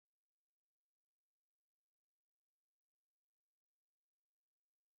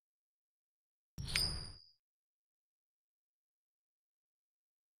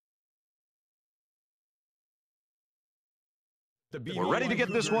We're ready to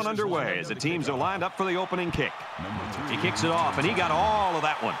get this one underway as the teams are lined up for the opening kick. He kicks it off, and he got all of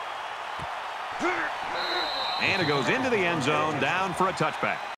that one. And it goes into the end zone, down for a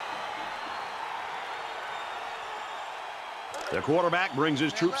touchback. The quarterback brings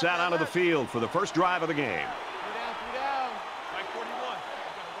his troops out onto the field for the first drive of the game.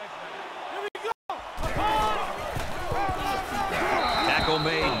 Tackle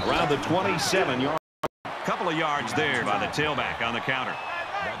made around the 27-yard. Couple of yards there by the tailback on the counter.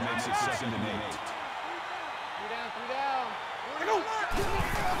 That makes it 2nd and 8.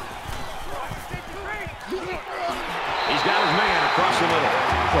 He's got his man across the middle.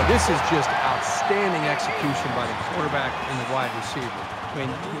 Well, this is just outstanding execution by the quarterback and the wide receiver. I mean,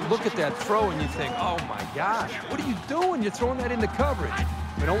 you look at that throw and you think, oh my gosh, what are you doing? You're throwing that into coverage.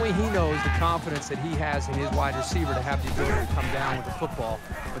 But only he knows the confidence that he has in his wide receiver to have the ability to come down with the football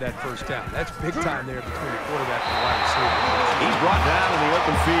for that first down. That's big time there between the quarterback and the wide receiver. He's brought down in the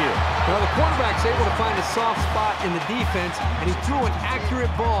open field. Well, the quarterback's able to find a soft spot in the defense, and he threw an accurate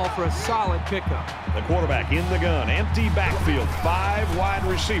ball for a solid pickup. The quarterback in the gun, empty backfield, 5 wide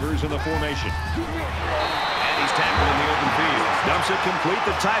receivers in the formation. And he's tackled in the open field. Dumps it complete,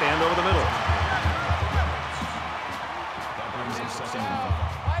 the tight end over the middle. That brings him 2nd and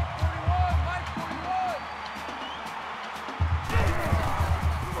 5.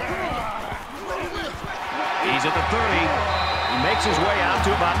 He's at the 30. He makes his way out to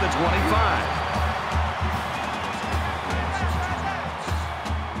about the 25.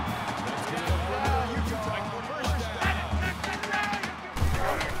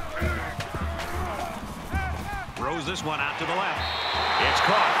 Throws this one out to the left. It's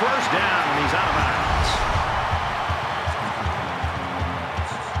caught. First down, and he's out of bounds.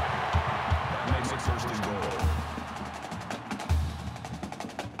 That makes it 1st and goal.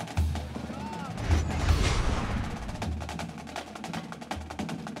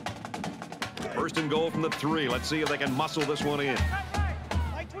 First and goal from the 3. Let's see if they can muscle this one in.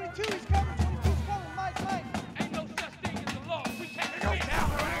 Mike 22, he's coming. 22's coming. Mike. Ain't no such thing as the law. We can't go down.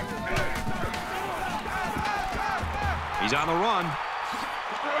 He's on the run.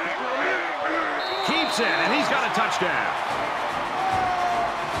 Keeps it, and he's got a touchdown.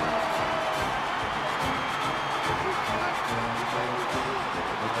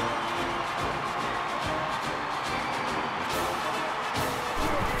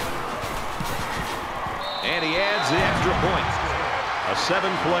 And he adds the extra point. A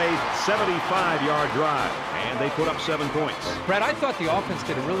 7-play, 75-yard drive. And they put up 7 points. Brad, I thought the offense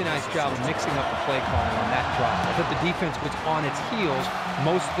did a really nice job of mixing up the play calling on that drive. I thought the defense was on its heels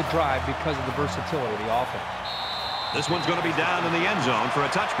most of the drive because of the versatility of the offense. This one's going to be down in the end zone for a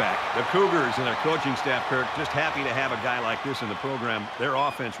touchback. The Cougars and their coaching staff, Kirk, just happy to have a guy like this in the program. Their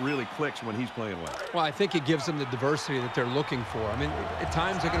offense really clicks when he's playing well. Well, I think it gives them the diversity that they're looking for. I mean, at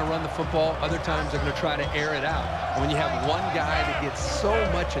times they're going to run the football. Other times they're going to try to air it out. And when you have one guy that gets so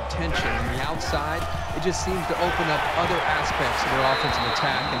much attention on the outside, it just seems to open up other aspects of their offensive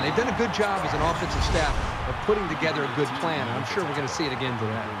attack. And they've done a good job as an offensive staff of putting together a good plan. And I'm sure we're going to see it again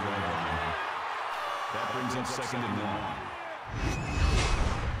today. That brings him 2nd and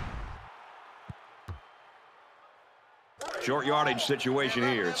 1. Short yardage situation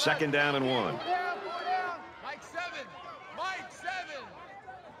here. It's 2nd down and 1. Mike 7. Mike 7.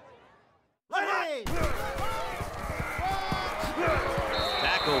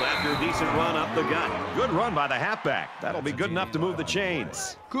 Tackled after a decent run up the gut. Good run by the halfback. That'll be good enough to move the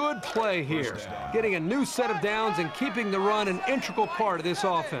chains. Good play here. Getting a new set of downs and keeping the run an integral part of this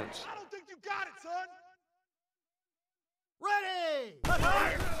offense. I don't think you got it, son. Ready! Out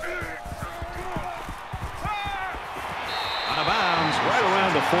of bounds, right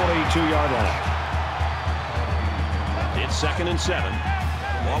around the 42-yard line. It's 2nd and 7.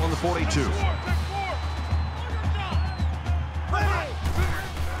 Ball on the 42.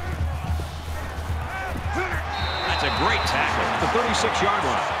 That's a great tackle at the 36-yard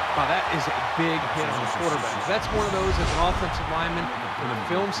line. Wow, that is a big hit on the quarterback. That's one of those as an offensive lineman, when the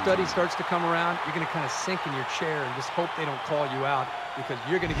film study starts to come around, you're going to kind of sink in your chair and just hope they don't call you out because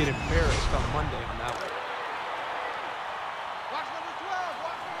you're going to get embarrassed on Monday on that one. Watch number 12.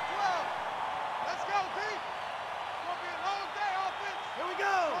 Watch number 12. Let's go, D. It's going to be a long day, offense. Here we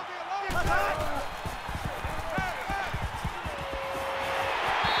go. It's going to be a long day.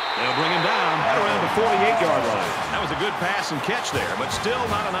 They'll bring him down right around the 48-yard line. That was a good pass and catch there, but still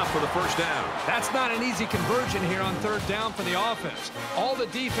not enough for the first down. That's not an easy conversion here on 3rd down for the offense. All the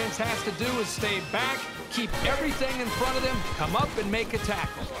defense has to do is stay back, keep everything in front of them, come up and make a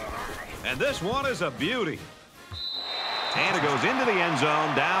tackle. And this one is a beauty. And it goes into the end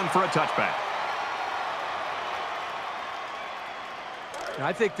zone, down for a touchback. And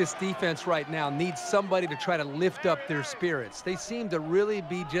I think this defense right now needs somebody to try to lift up their spirits. They seem to really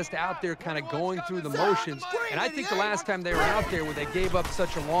be just out there kind of going through the motions. And I think the last time they were out there where they gave up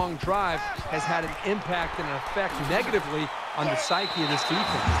such a long drive has had an impact and an effect negatively on the psyche of this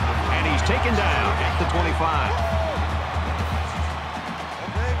defense. And he's taken down at the 25.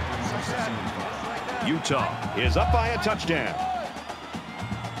 Utah is up by a touchdown.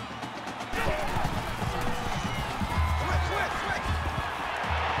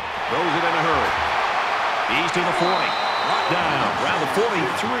 Throws it in a hurry. He's to the 40. Brought down around the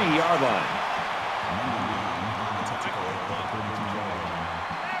 43-yard line.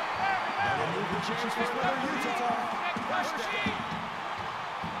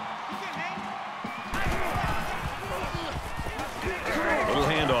 Little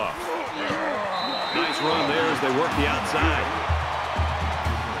handoff. Nice run there as they work the outside.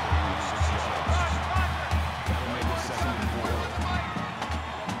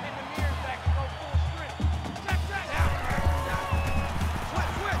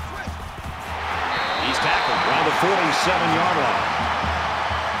 He's tackled around the 47-yard line.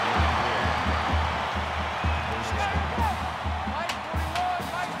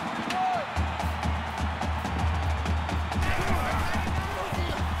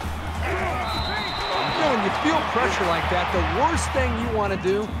 When you feel pressure like that, the worst thing you want to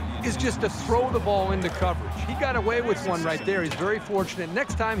do is just to throw the ball into coverage. He got away with one right there. He's very fortunate.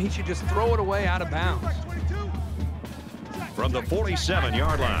 Next time, he should just throw it away out of bounds. From the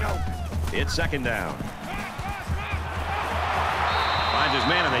 47-yard line, it's second down. Finds his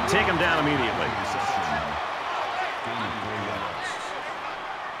man, and they take him down immediately.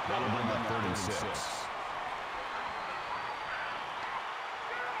 That'll bring up 3rd and 6.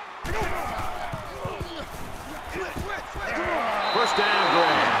 First down,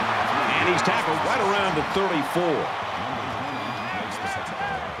 Graham. And he's tackled right around the 34.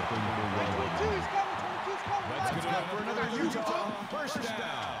 That's good enough for another Utah first down.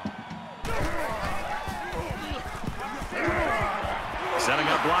 Setting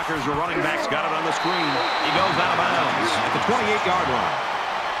up blockers, the running back's got it on the screen. He goes out of bounds at the 28-yard line.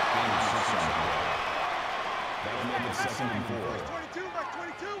 That'll make it 2nd and 4. 22, back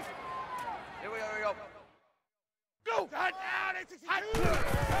 22. Here we go. Go!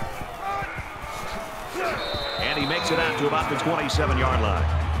 And he makes it out to about the 27-yard line.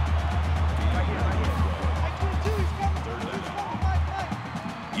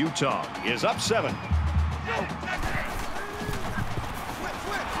 Utah is up 7.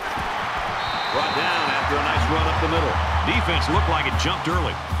 Brought down after a nice run up the middle. Defense looked like it jumped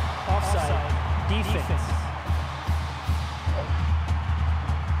early. Offside. Defense.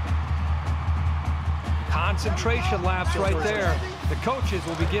 Concentration lapse right there. The coaches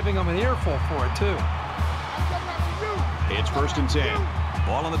will be giving them an earful for it, too. It's 1st and 10.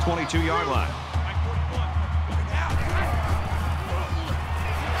 Ball on the 22-yard line.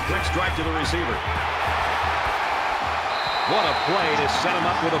 Quick strike to the receiver. What a play to set him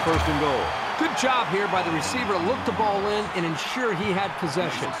up with a 1st and goal. Good job here by the receiver to look the ball in and ensure he had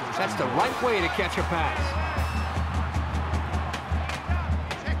possession. That's the right way to catch a pass.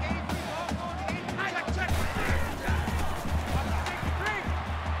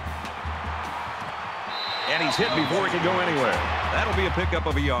 And he's hit before he can go anywhere. That'll be a pickup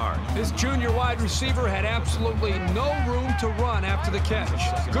of a yard. This junior wide receiver had absolutely no room to run after the catch.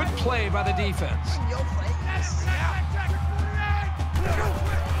 Good play by the defense.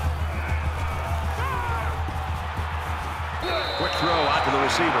 Quick throw out to the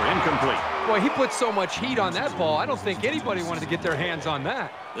receiver, incomplete. Boy, he put so much heat on that ball, I don't think anybody wanted to get their hands on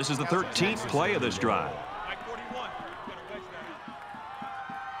that. This is the 13th play of this drive.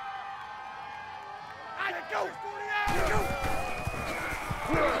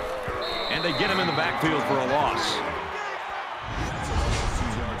 And they get him in the backfield for a loss.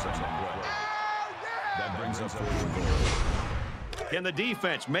 That brings up 4th and goal. Can the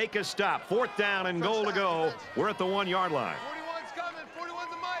defense make a stop? 4th down and goal to go. We're at the 1-yard line. 41's coming. 41's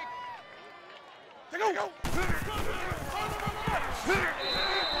the mic.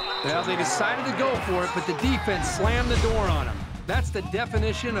 Well, they decided to go for it, but the defense slammed the door on them. That's the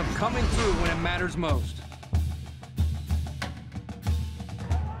definition of coming through when it matters most.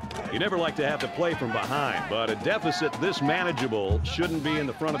 You never like to have to play from behind, but a deficit this manageable shouldn't be in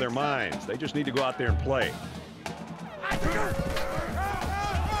the front of their minds. They just need to go out there and play.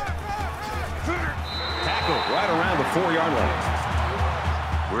 Tackled right around the 4-yard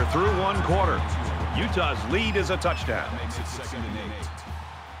line. We're through 1 quarter. Utah's lead is a touchdown. Makes it 2nd and 8.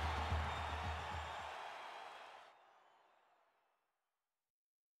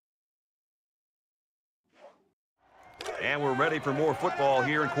 And we're ready for more football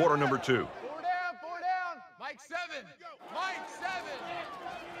here in quarter number 2. 4 down. Mike 7. Mike 7.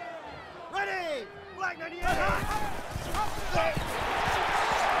 Ready! Black 98!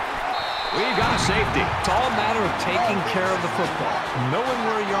 We've got a safety. It's all a matter of taking care of the football, knowing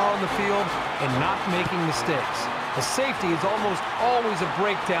where you are on the field, and not making mistakes. The safety is almost always a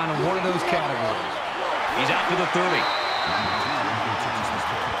breakdown in one of those categories. He's out to the 30.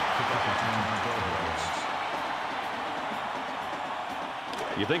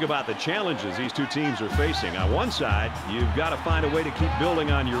 You think about the challenges these two teams are facing. On one side, you've got to find a way to keep building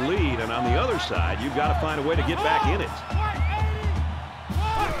on your lead, and on the other side, you've got to find a way to get back in it.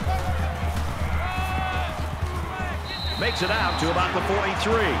 Makes it out to about the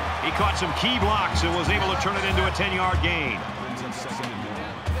 43. He caught some key blocks and was able to turn it into a 10-yard gain.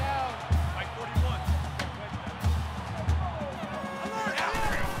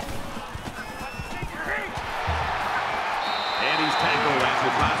 Tackled after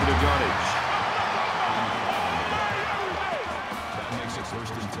positive yardage. That makes it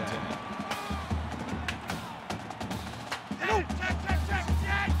 1st and 10.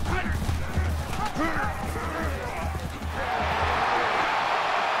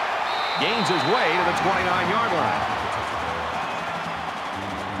 Gains his way to the 29-yard line.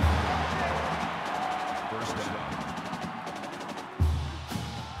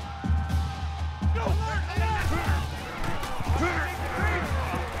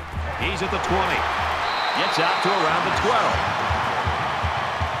 He's at the 20. Gets out to around the 12.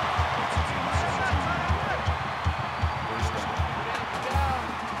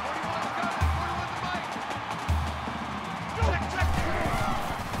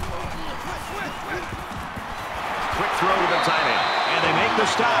 Quick throw to the tight end. And they make the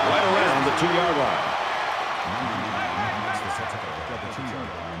stop right around the 2-yard line.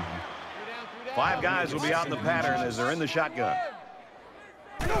 5 guys will be out in the pattern as they're in the shotgun.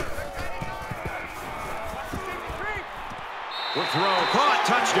 Quick throw, caught,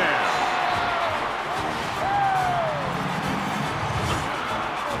 touchdown.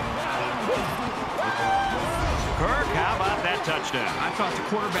 Kirk, how about that touchdown? I thought the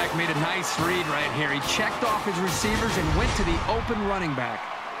quarterback made a nice read right here. He checked off his receivers and went to the open running back.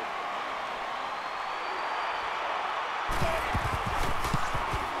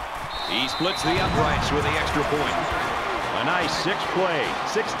 He splits the uprights with the extra point. A nice 6-play,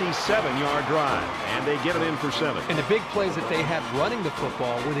 67-yard drive, and they get it in for 7. And the big plays that they had running the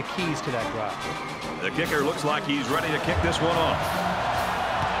football were the keys to that drive. The kicker looks like he's ready to kick this one off.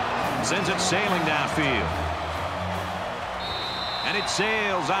 Sends it sailing downfield. And it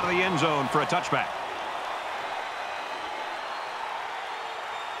sails out of the end zone for a touchback.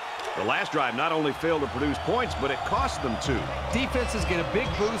 The last drive not only failed to produce points, but it cost them 2. Defenses get a big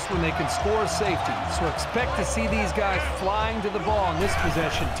boost when they can score a safety, so expect to see these guys flying to the ball in this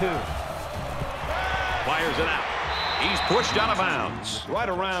possession too. Fires it out. He's pushed out of bounds right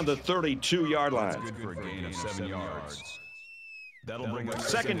around the 32-yard line. Good for a gain of 7 yards. That'll bring up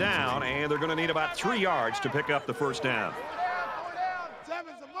 2nd down, and they're going to need about 3 yards to pick up the 1st down. 4 down.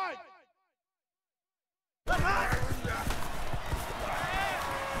 7's a Mike.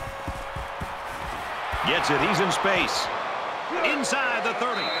 Gets it. He's in space. Inside the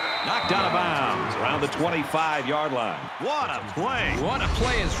 30. Knocked out of bounds around the 25-yard line. What a play. What a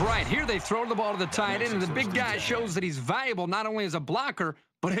play is right. Here they throw the ball to the tight end, and the big guy shows that he's valuable not only as a blocker,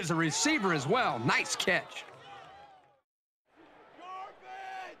 but as a receiver as well. Nice catch.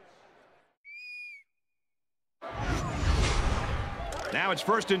 Now it's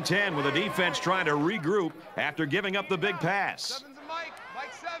 1st and 10 with the defense trying to regroup after giving up the big pass. 7's a Mike.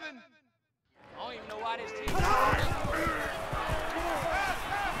 Mike 7. I don't even know why this team.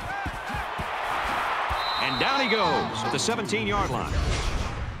 And down he goes at the 17-yard line.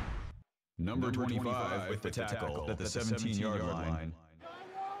 number 25 with the tackle at the 17-yard line.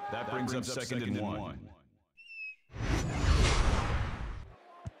 That brings up 2nd and 1.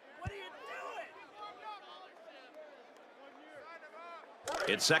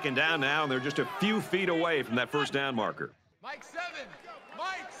 It's 2nd down now, and they're just a few feet away from that 1st down marker. Mike 7.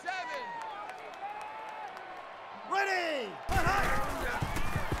 Mike 7. Ready!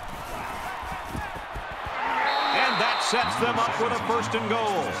 And that sets them up with a 1st and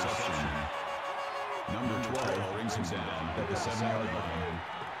goal. Number 12 brings him down at the 7-yard line.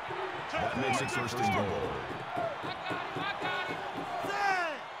 That makes it 1st and goal.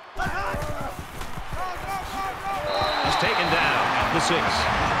 He's taken down at the 6.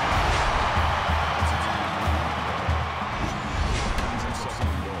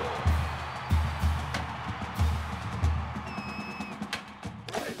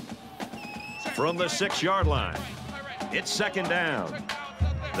 From the 6-yard line. It's second down.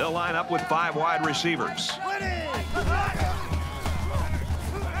 They'll line up with 5 wide receivers. Finds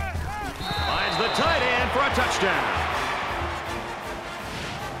the tight end for a touchdown.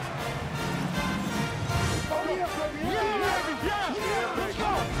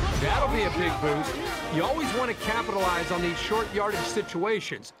 That'll be a big boost. You always want to capitalize on these short yardage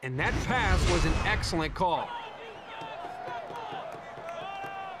situations, and that pass was an excellent call.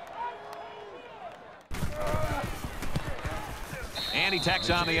 And he tacks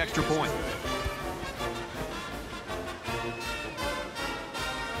on the extra point.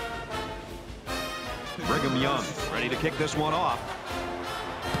 Brigham Young ready to kick this one off.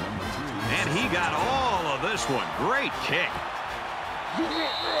 And he got all of this one. Great kick.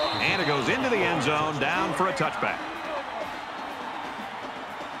 And it goes into the end zone, down for a touchback.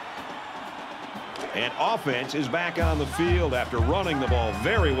 And offense is back on the field after running the ball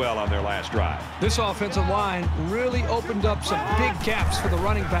very well on their last drive. This offensive line really opened up some big gaps for the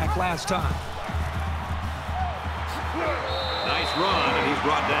running back last time. Nice run, and he's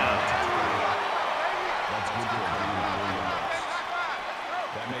brought down.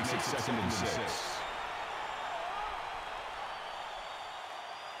 That makes it 2nd and 6.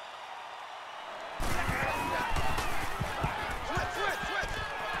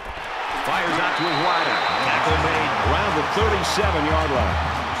 Fires out to his wideout. Tackle made around the 37-yard line.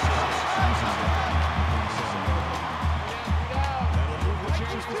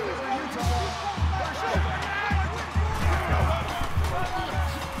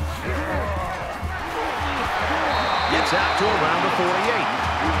 Gets out to around the 48.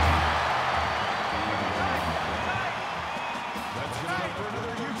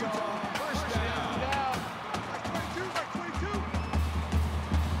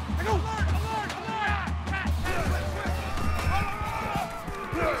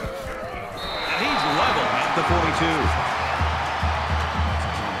 The 42.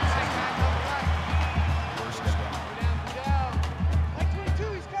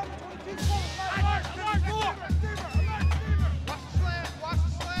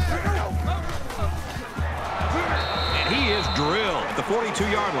 And he is drilled at the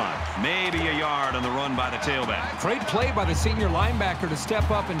 42-yard line. Maybe a yard on the run by the tailback. Great play by the senior linebacker to step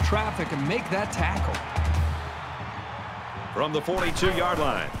up in traffic and make that tackle. From the 42-yard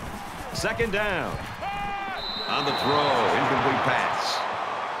line. Second down. On the throw, incomplete pass.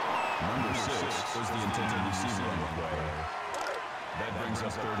 Number 6 was the intended receiver on the play. That brings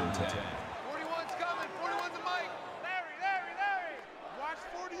us 3rd and 10. 41's coming. 41's a Mike. Larry. Watch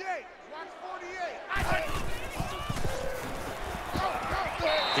 48. Watch 48.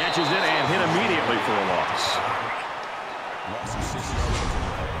 Catches it and hit immediately for a loss. Loss of 6 yards on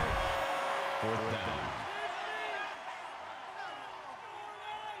the play. 4th down.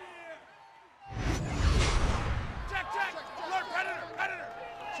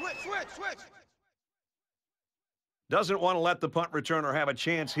 Switch. Doesn't want to let the punt returner have a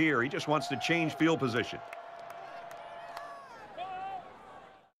chance here. He just wants to change field position.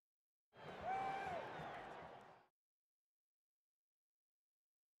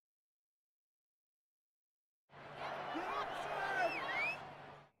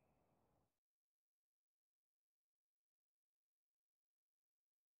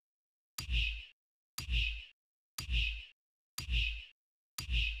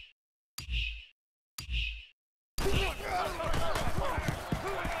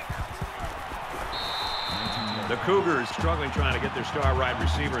 The Cougars struggling trying to get their star wide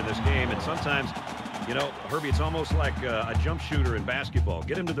receiver in this game, and sometimes, you know, Herbie, it's almost like a jump shooter in basketball.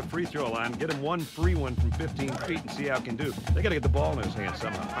 Get him to the free throw line, get him one free one from 15 feet and see how he can do. They got to get the ball in his hands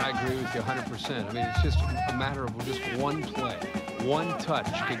somehow. I agree with you 100%. I mean, it's just a matter of just one play. One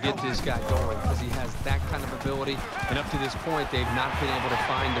touch could get this guy going because he has that kind of ability. And up to this point, they've not been able to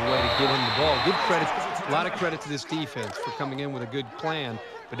find a way to get him the ball. Give credit, a lot of credit to this defense for coming in with a good plan.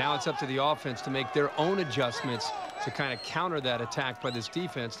 But now it's up to the offense to make their own adjustments to kind of counter that attack by this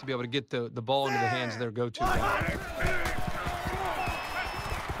defense to be able to get the ball into the hands of their go-to guy.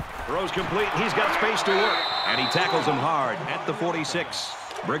 Throws complete. He's got space to work. And he tackles him hard at the 46.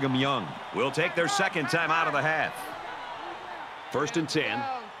 Brigham Young will take their second time out of the half. 1st and 10.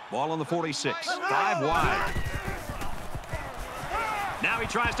 Ball on the 46. 5 wide. Now he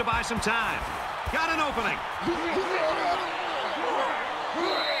tries to buy some time. Got an opening.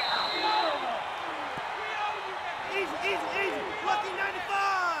 Easy. Lucky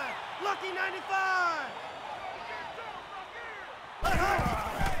 95. Lucky 95.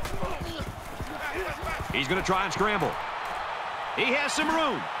 He's going to try and scramble. He has some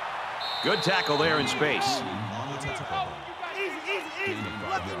room. Good tackle there in space. Easy.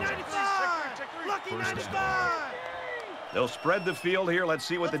 Lucky 95. Lucky 95. They'll spread the field here. Let's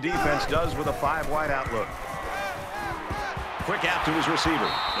see what the defense does with a 5-wide outlook. Quick out to his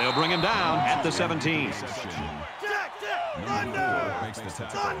receiver. They'll bring him down at the 17. Makes the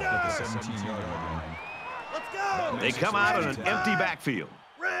tackle at the 17-yard line. Let's go. They come out in an empty backfield.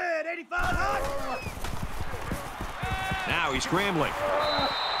 Red 85 hot. Now he's scrambling.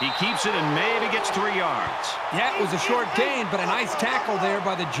 He keeps it and maybe gets 3 yards. Yeah, it was a short gain, but a nice tackle there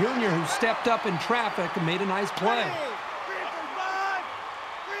by the junior who stepped up in traffic and made a nice play.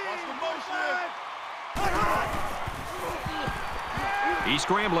 345. 345. He's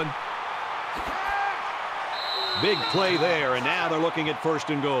scrambling. Big play there, and now they're looking at 1st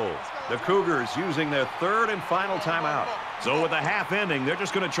and goal. The Cougars using their 3rd and final timeout. So with the half ending, they're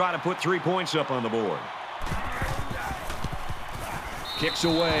just going to try to put 3 points up on the board. Kicks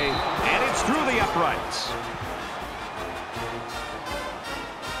away, and it's through the uprights.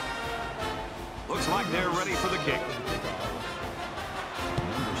 Looks like they're ready for the kick.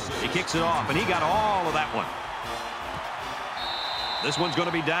 He kicks it off, and he got all of that one. This one's going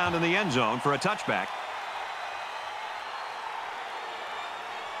to be down in the end zone for a touchback.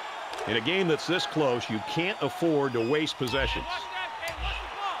 In a game that's this close, you can't afford to waste possessions.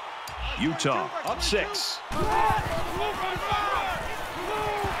 Utah up 6.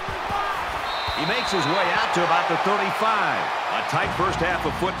 He makes his way out to about the 35. A tight first half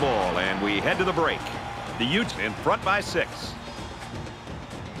of football, and we head to the break. The Utes in front by 6.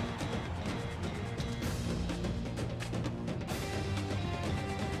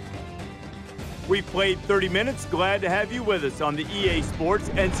 We played 30 minutes. Glad to have you with us on the EA Sports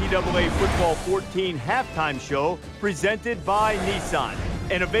NCAA Football 14 halftime show presented by Nissan.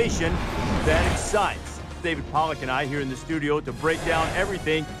 Innovation that excites. David Pollack and I here in the studio to break down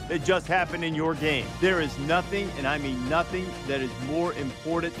everything that just happened in your game. There is nothing, and I mean nothing, that is more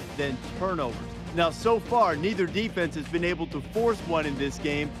important than turnovers. Now, so far, neither defense has been able to force one in this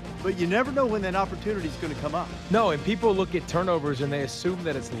game, but you never know when that opportunity is going to come up. No, and people look at turnovers and they assume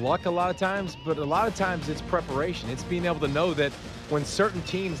that it's luck a lot of times, but a lot of times it's preparation. It's being able to know that when certain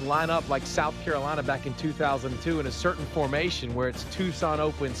teams line up like South Carolina back in 2002 in a certain formation where it's Tucson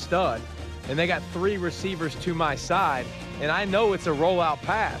open stud, and they got 3 receivers to my side, and I know it's a rollout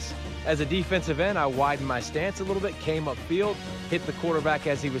pass. As a defensive end, I widened my stance a little bit, came upfield, hit the quarterback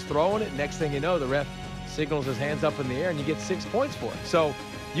as he was throwing it. Next thing you know, the ref signals his hands up in the air, and you get 6 points for it. So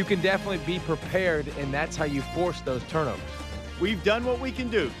you can definitely be prepared, and that's how you force those turnovers. We've done what we can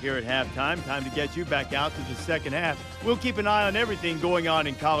do here at halftime. Time to get you back out to the second half. We'll keep an eye on everything going on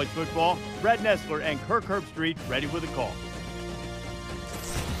in college football. Brad Nessler and Kirk Herbstreit ready with a call.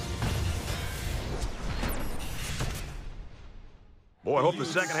 Boy, I hope the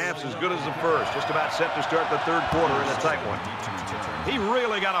second half's as good as the first. Just about set to start the 3rd quarter in a tight one. He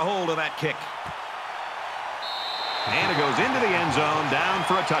really got a hold of that kick. And it goes into the end zone, down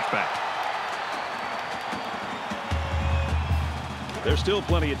for a touchback. There's still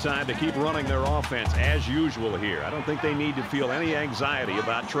plenty of time to keep running their offense as usual here. I don't think they need to feel any anxiety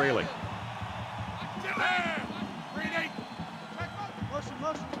about trailing.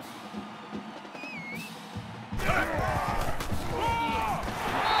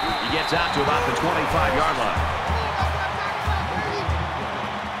 He gets out to about the 25-yard line.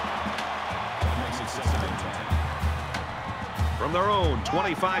 From their own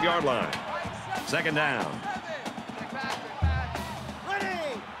 25-yard line. 2nd down.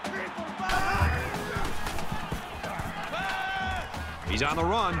 He's on the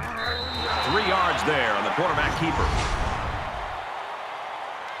run. 3 yards there on the quarterback keeper.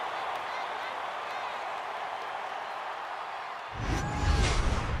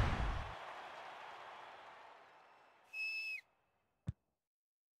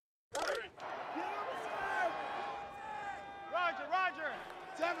 Roger.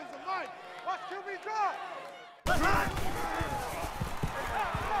 7's a Mike. Watch QB draw.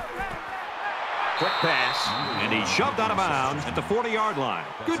 Quick pass, and he's shoved out of bounds at the 40-yard line.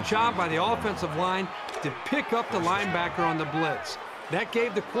 Good job by the offensive line to pick up the linebacker on the blitz. That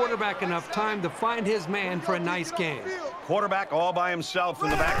gave the quarterback enough time to find his man for a nice game. Quarterback all by himself in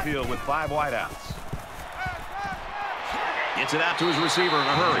the backfield with 5 wideouts. Gets it out to his receiver in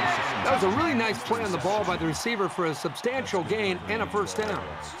a hurry. That was a really nice play on the ball by the receiver for a substantial gain and a 1st down.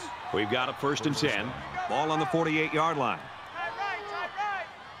 We've got a 1st and 10. Ball on the 48-yard line.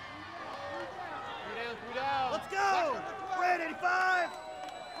 Let's go. Red 85.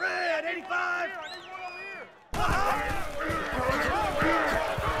 Red 85.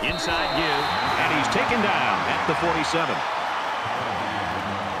 Inside give, and he's taken down at the 47.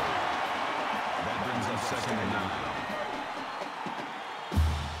 That brings up 2nd and 9.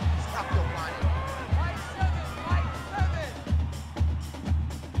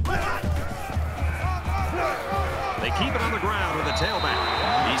 They keep it on the ground with the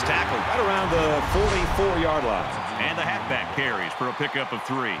tailback. He's tackled right around the 44-yard line. And the halfback carries for a pickup of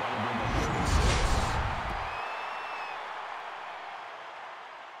 3.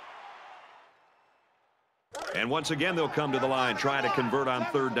 And once again, they'll come to the line, trying to convert on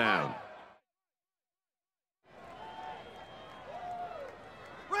 3rd down.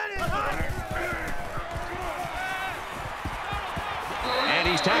 And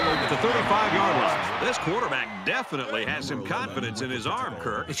he's tackled at the 35-yard line. This quarterback definitely has some confidence in his arm,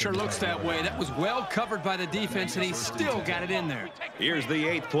 Kirk. It sure looks that way. That was well covered by the defense, and he still got it in there. Here's the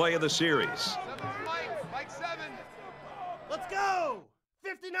 8th play of the series. Mike 7. Let's go!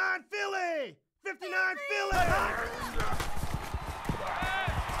 59 Philly! 59 Philly!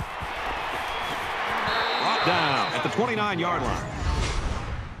 Brought down at the 29-yard line.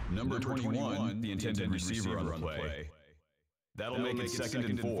 Number 21, the intended receiver on the play. That'll make it 2nd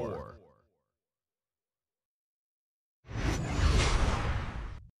and 4.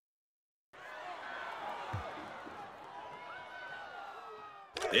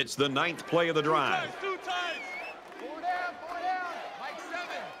 It's the 9th play of the drive. 2 times. 4 down. Mike 7.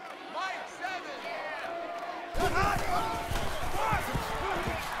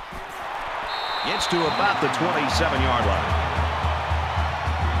 Gets to about the 27-yard line.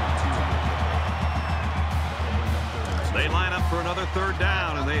 They line up for another 3rd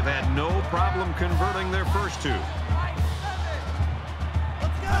down, and they've had no problem converting their first 2.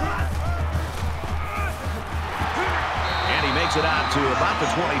 And he makes it out to about the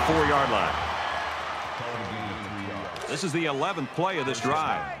 24-yard line. This is the 11th play of this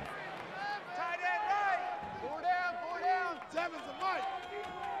drive. Tight end right. 4 down. 7's a Mike.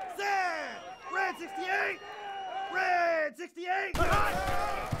 Sam! Red 68! Red 68!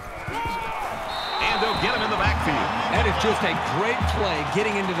 And they'll get him in the backfield. That is just a great play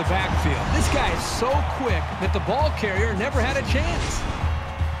getting into the backfield. This guy is so quick that the ball carrier never had a chance.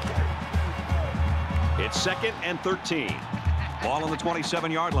 It's 2nd and 13. Ball on the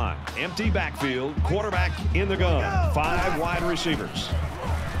 27-yard line. Empty backfield. Quarterback in the gun. 5 wide receivers.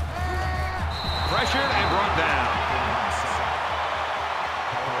 Pressured and brought down.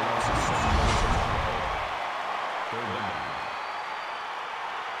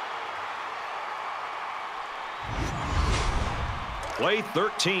 Play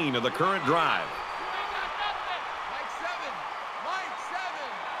 13 of the current drive. Mike 7.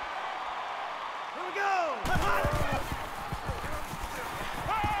 Here we go!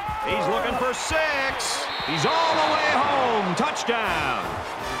 He's looking for 6. He's all the way home. Touchdown.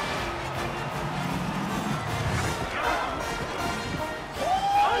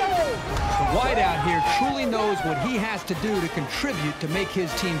 The wideout here truly knows what he has to do to contribute to make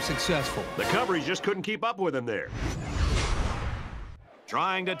his team successful. The coverage just couldn't keep up with him there.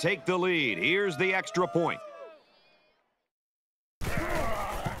 Trying to take the lead. Here's the extra point.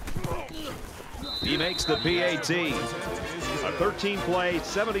 He makes the PAT. A 13-play,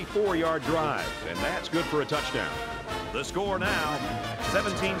 74-yard drive, and that's good for a touchdown. The score now,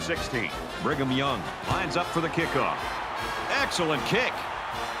 17-16. Brigham Young lines up for the kickoff. Excellent kick.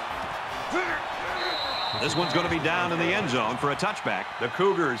 This one's going to be down in the end zone for a touchback. The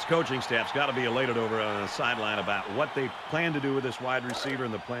Cougars coaching staff's got to be elated over on the sideline about what they plan to do with this wide receiver,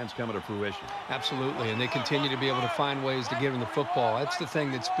 and the plan's coming to fruition. Absolutely, and they continue to be able to find ways to get him the football. That's the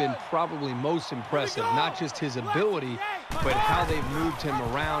thing that's been probably most impressive, not just his ability, but how they've moved him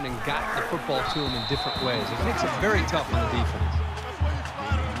around and got the football to him in different ways. It makes it very tough on the defense.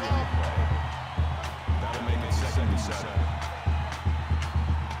 That'll make it 2nd and 7.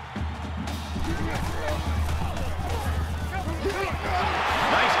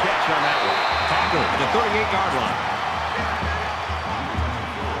 Nice catch on that one. Tackle at the 38-yard line.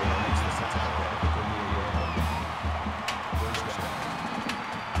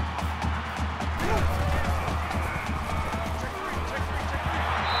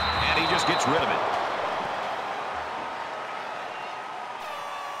 And he just gets rid of it.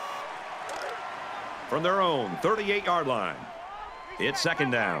 From their own 38-yard line, it's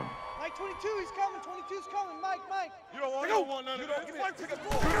 2nd down. Mike 22, he's coming. 22's coming. Mike. You don't want none of that.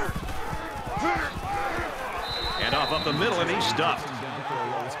 And off up the middle, and he's stuffed.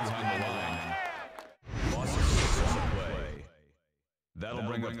 Loss of 6 on the play. That'll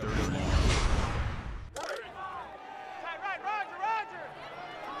bring up 3rd and long. Right, Roger.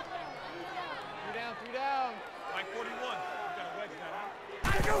 3 down. Mike 41. You got to wedge that out.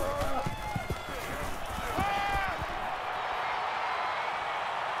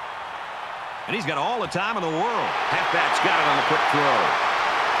 And he's got all the time in the world. Halfback's got it on the quick throw.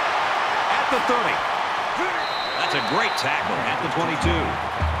 At the 30. That's a great tackle at the 22.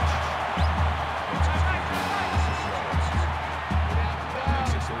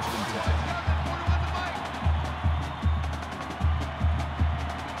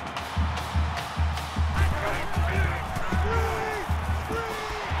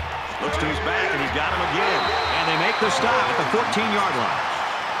 to his back, and he's got him again. And they make the stop at the 14-yard line.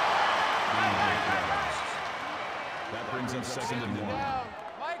 That brings up second and 1.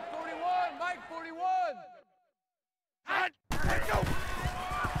 Mike 41, Mike 41.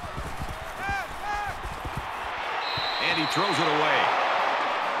 And he throws it away.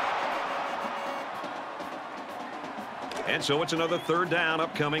 And so it's another third down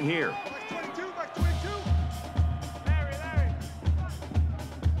upcoming here.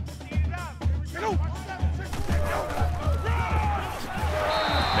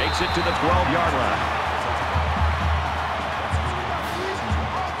 Makes it to the 12-yard line.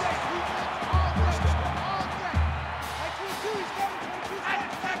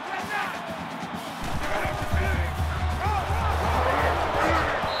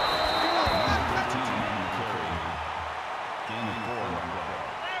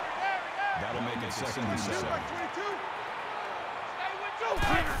 That'll make it second and 7.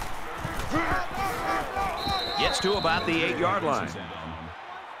 Gets to about the 8-yard line.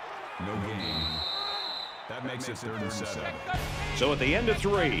 No gain. That makes it third and 7. So at the end of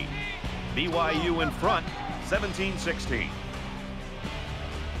 3, BYU in front, 17-16.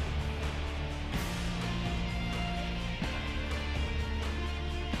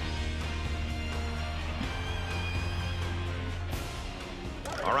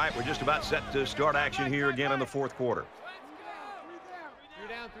 All right, we're just about set to start action here again in the fourth quarter.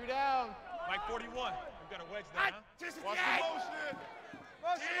 3 down. Mike 41. We've got a wedge there, huh? Watch the motion.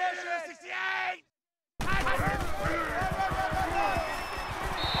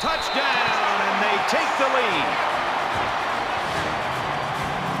 Touchdown, and they take the lead.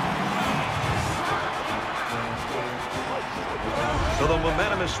 So the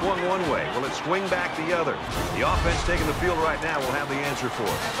momentum is swung one way. Will it swing back the other? The offense taking the field right now will have the answer for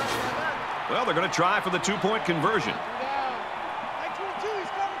it. Well, they're going to try for the two-point conversion.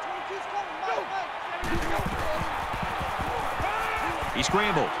 He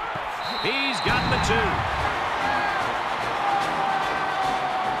scrambled. He's got the 2.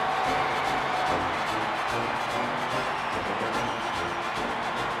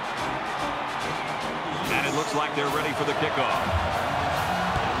 And it looks like they're ready for the kickoff.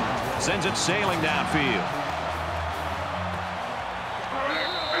 Sends it sailing downfield.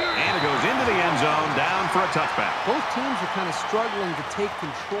 And it goes into the end zone, down for a touchback. Both teams are kind of struggling to take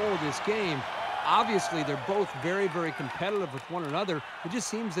control of this game. Obviously, they're both very, very competitive with one another. It just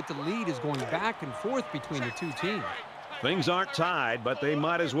seems that the lead is going back and forth between the two teams. Things aren't tied, but they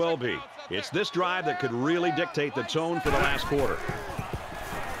might as well be. It's this drive that could really dictate the tone for the last quarter.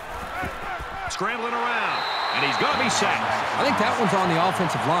 Scrambling around, and he's going to be sacked. I think that one's on the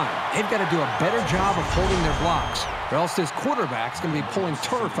offensive line. They've got to do a better job of holding their blocks, or else this quarterback's going to be pulling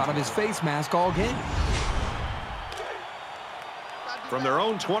turf out of his face mask all game. From their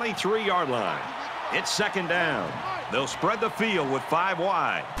own 23-yard line, it's second down. They'll spread the field with 5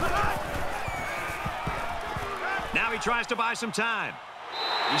 wide. Now he tries to buy some time.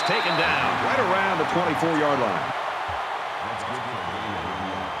 He's taken down right around the 24-yard line. That's good for the lead.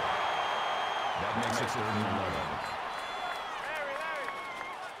 That makes it third and 11.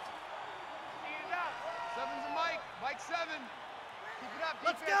 Seven's a Mike. Mike 7. Keep it up.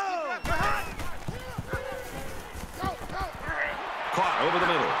 Let's defense. go. Keep it up. Caught over the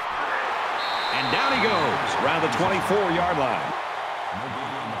middle. And down he goes around the 24-yard line. No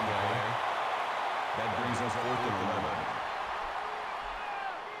gain on the play. That brings us fourth and 11.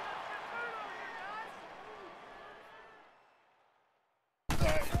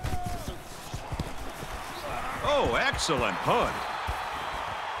 Oh, excellent punt.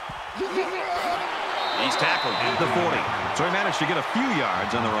 He's tackled at the 40. So he managed to get a few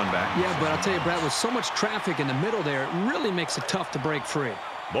yards on the run back. Yeah, but I'll tell you, Brad, with so much traffic in the middle there, it really makes it tough to break free.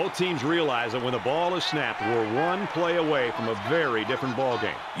 Both teams realize that when the ball is snapped, we're one play away from a very different ball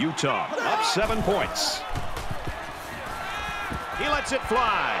game. Utah up 7 points. He lets it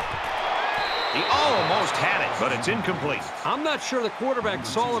fly. He almost had it, but it's incomplete. I'm not sure the quarterback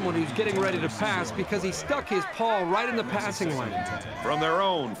saw him when he was getting ready to pass because he stuck his paw right in the passing lane. From their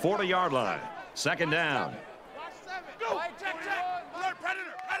own 40-yard line, second down. Go. Check. Alert,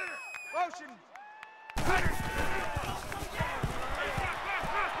 predator. Motion.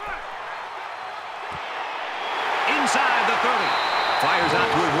 Inside the 30. Fires out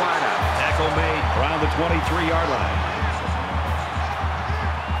to his wideout. Tackle made around the 23-yard line.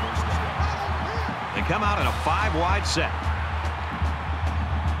 They come out in a 5-wide set.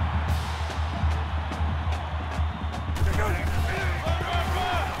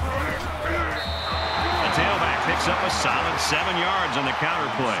 The tailback picks up a solid 7 yards on the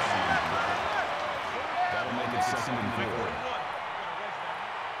counter play. That'll make it second and 4.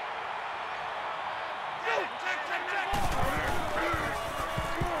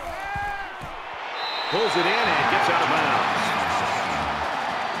 Pulls it in and gets out of bounds.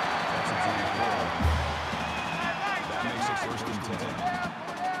 That makes it first and 10.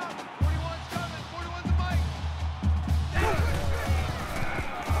 41's coming. 41's the mic.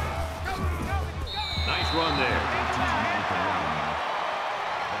 Nice run there.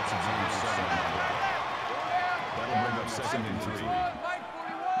 That's a 7. That'll bring up second and 3. Mike,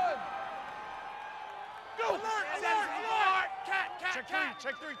 41. Go. Alert.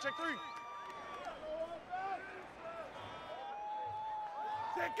 Check three. Check three.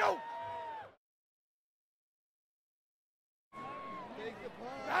 Set, go.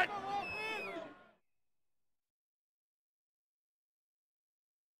 Set.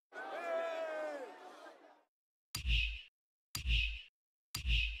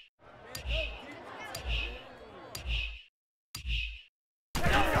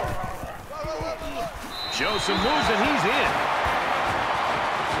 Shows some moves and he's in.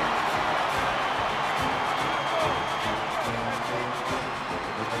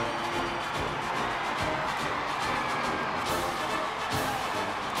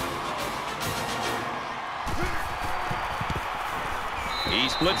 He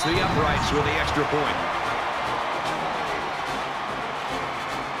splits the uprights with the extra point.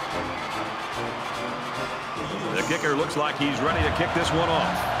 The kicker looks like he's ready to kick this one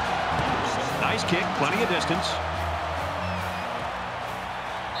off. Nice kick, plenty of distance.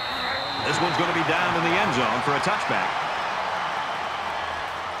 This one's going to be down in the end zone for a touchback.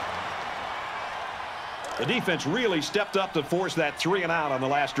 The defense really stepped up to force that 3 and out on the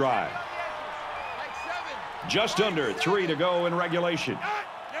last drive. Just under 3 to go in regulation.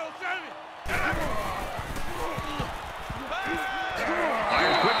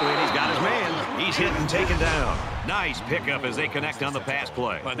 Fires quickly, and he's got his man. He's hit and taken down. Nice pickup as they connect on the pass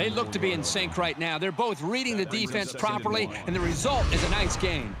play. Well, they look to be in sync right now. They're both reading the defense properly, and the result is a nice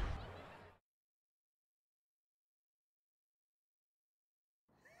gain.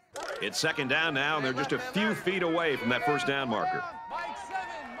 It's second down now, and they're just a few feet away from that first down marker. Mike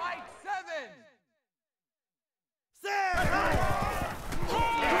 7.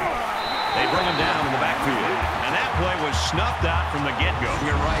 They bring him down in the backfield, and that play was snuffed out from the get-go.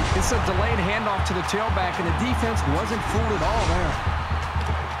 You're right. It's a delayed handoff to the tailback, and the defense wasn't fooled at all there.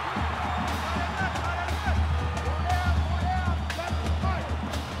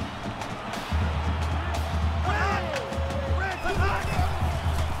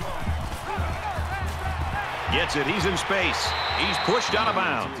 Gets it. He's in space. He's pushed out of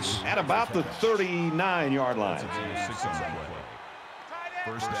bounds at about the 39-yard line.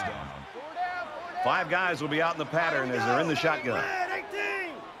 First down. 5 guys will be out in the pattern as they're in the shotgun.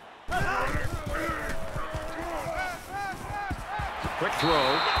 Quick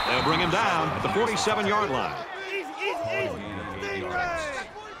throw. They'll bring him down at the 47-yard line.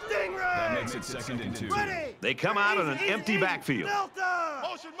 That makes it second and 2. They come out in an empty backfield.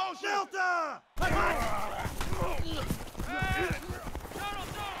 Motion.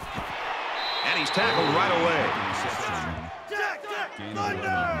 And he's tackled right away.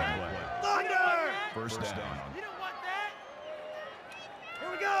 Thunder! First down. You don't want that?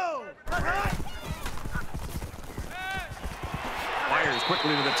 Here we go! Fires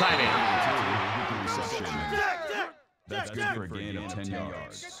quickly to the tight end. That's good for a gain of 10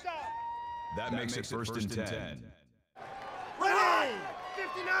 yards. That makes it first and 10. Ready!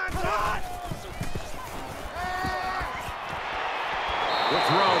 59 shot! The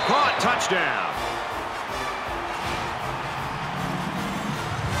throw caught. Touchdown.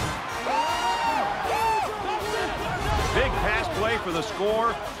 Big pass play for the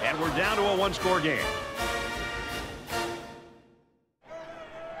score, and we're down to a 1-score game.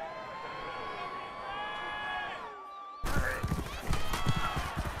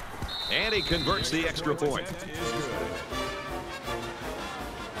 And he converts the extra point.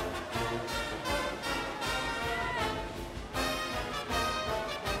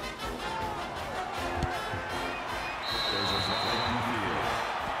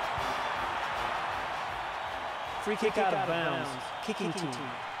 Free kick out of bounds. Kicking team.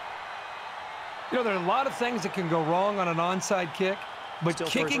 You know, there are a lot of things that can go wrong on an onside kick, but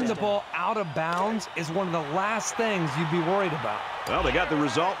kicking the ball out of bounds is one of the last things you'd be worried about. Well, they got the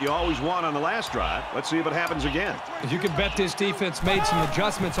result you always want on the last drive. Let's see if it happens again. You can bet this defense made some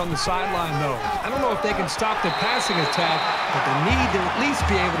adjustments on the sideline, though. I don't know if they can stop the passing attack, but they need to at least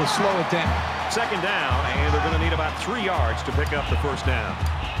be able to slow it down. Second down, and they're going to need about 3 yards to pick up the first down.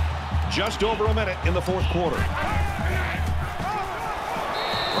 Just over a minute in the fourth quarter.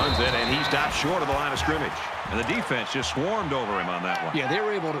 Runs it, and he stopped short of the line of scrimmage. And the defense just swarmed over him on that one. Yeah, they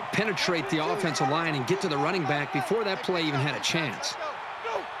were able to penetrate the offensive line and get to the running back before that play even had a chance.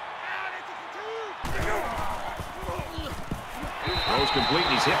 complete,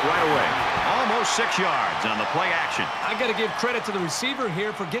 and he's hit right away. Almost 6 yards on the play action. I got to give credit to the receiver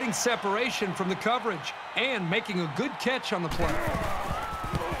here for getting separation from the coverage and making a good catch on the play.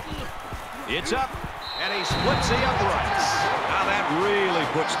 It's up, and he splits the uprights. Now that really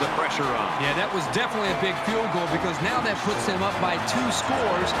puts the pressure on. Yeah, that was definitely a big field goal because now that puts him up by 2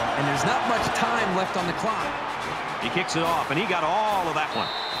 scores, and there's not much time left on the clock. He kicks it off, and he got all of that one.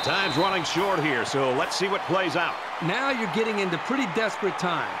 Time's running short here, so let's see what plays out. Now you're getting into pretty desperate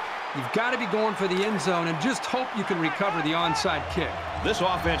time. You've got to be going for the end zone and just hope you can recover the onside kick. This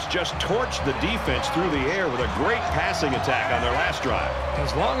offense just torched the defense through the air with a great passing attack on their last drive.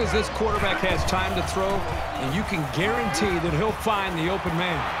 As long as this quarterback has time to throw, and you can guarantee that he'll find the open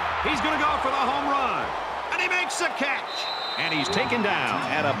man. He's going to go for the home run, and he makes the catch. And he's taken down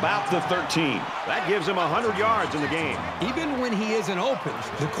at about the 13. That gives him 100 yards in the game. Even when he isn't open,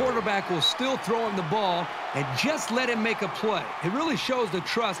 the quarterback will still throw him the ball and just let him make a play. It really shows the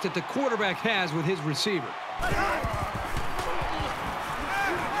trust that the quarterback has with his receiver.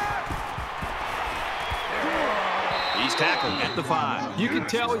 He's tackled at the 5. You can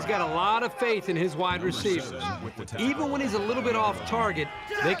tell he's got a lot of faith in his wide receivers. Even when he's a little bit off target,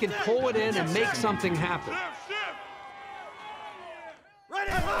 they can pull it in and make something happen.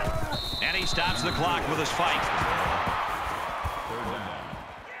 And he stops the clock with his fight.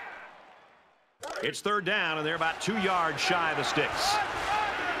 It's 3rd down, and they're about 2 yards shy of the sticks.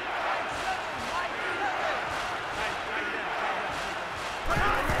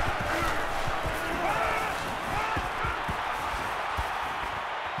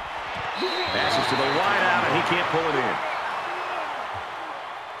 Passes to the wide out, and he can't pull it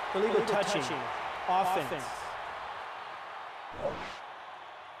in. Illegal touching. Offense.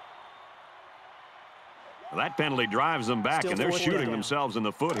 That penalty drives them back, and they're shooting themselves in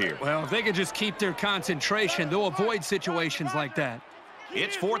the foot here. Well, if they could just keep their concentration, they'll avoid situations like that.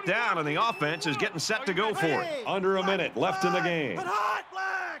 It's 4th down, and the offense is getting set to go for it. Under a minute left in the game. Hot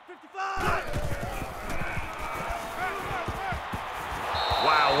flag, 55.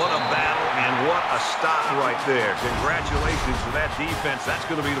 Wow, what a battle, and what a stop right there. Congratulations to that defense. That's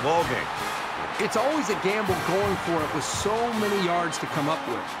going to be the ball game. It's always a gamble going for it with so many yards to come up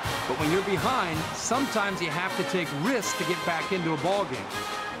with. But when you're behind, sometimes you have to take risks to get back into a ball game.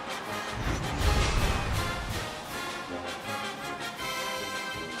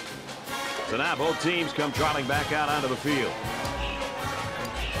 So now both teams come trotting back out onto the field.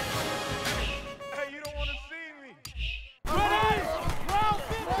 Hey, you don't want to see me.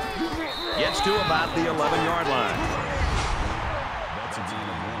 Gets to about the 11-yard line. That's a gain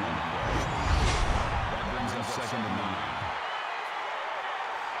of 1 on the play. That brings us 2nd and 9.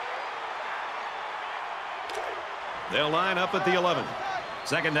 They'll line up at the 11.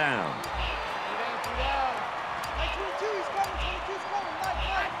 2nd down.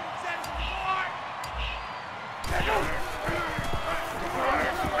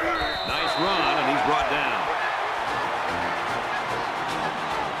 Nice run, and he's brought down.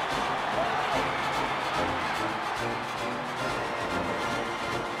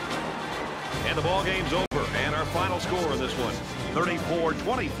 And the ball game's over. And our final score in this one,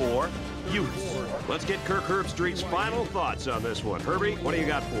 34-24, Utes. Let's get Kirk Herbstreit's final thoughts on this one. Herbie, what do you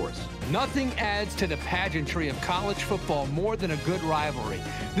got for us? Nothing adds to the pageantry of college football more than a good rivalry.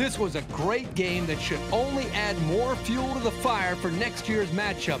 This was a great game that should only add more fuel to the fire for next year's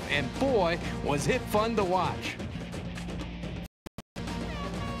matchup, and boy, was it fun to watch.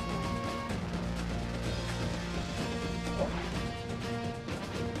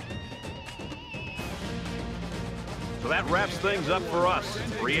 So that wraps things up for us.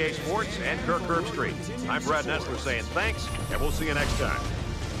 For EA Sports and Kirk Herbstreit, I'm Brad Nessler saying thanks, and we'll see you next time.